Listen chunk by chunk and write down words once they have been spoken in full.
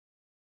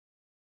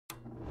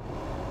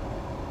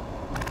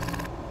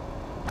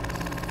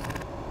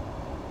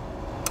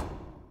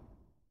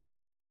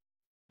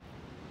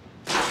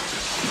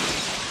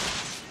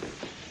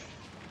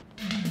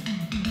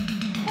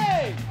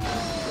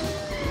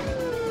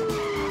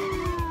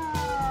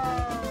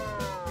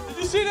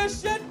see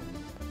this shit?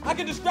 I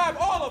can describe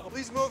all of them.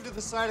 Please move to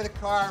the side of the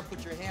car and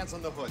put your hands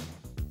on the hood.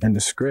 And the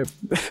script,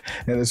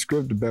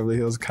 the Beverly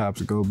Hills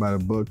Cops go by the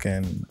book,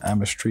 and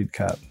I'm a street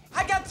cop.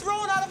 I got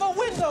thrown out of a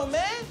window,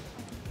 man.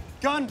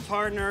 Gun,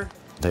 partner.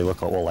 They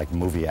look all like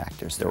movie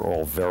actors. They're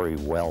all very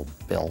well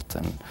built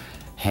and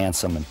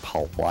handsome and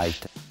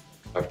polite.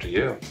 After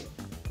you.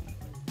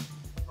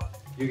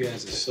 You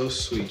guys are so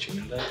sweet,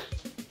 you know that?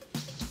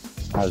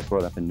 I was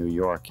brought up in New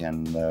York,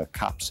 and the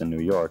cops in New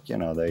York, you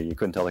know, you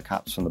couldn't tell the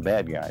cops from the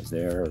bad guys.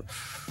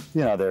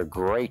 They're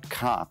great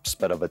cops,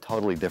 but of a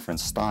totally different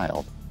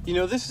style. You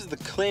know, this is the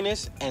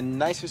cleanest and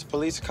nicest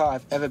police car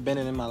I've ever been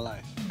in my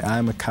life.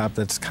 I'm a cop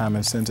that's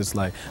common sense. It's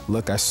like,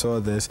 look, I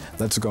saw this,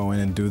 let's go in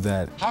and do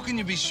that. How can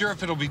you be sure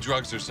if it'll be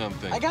drugs or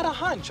something? I got a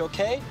hunch,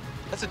 okay?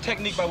 That's a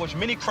technique by which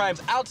many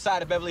crimes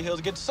outside of Beverly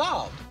Hills get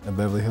solved. The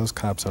Beverly Hills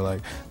Cops are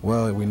like,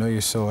 well, we know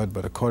you saw it,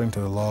 but according to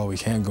the law, we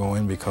can't go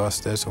in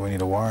because there's, so we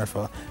need a warrant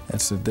for.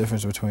 That's the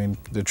difference between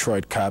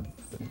Detroit cop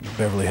and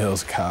Beverly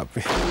Hills cop.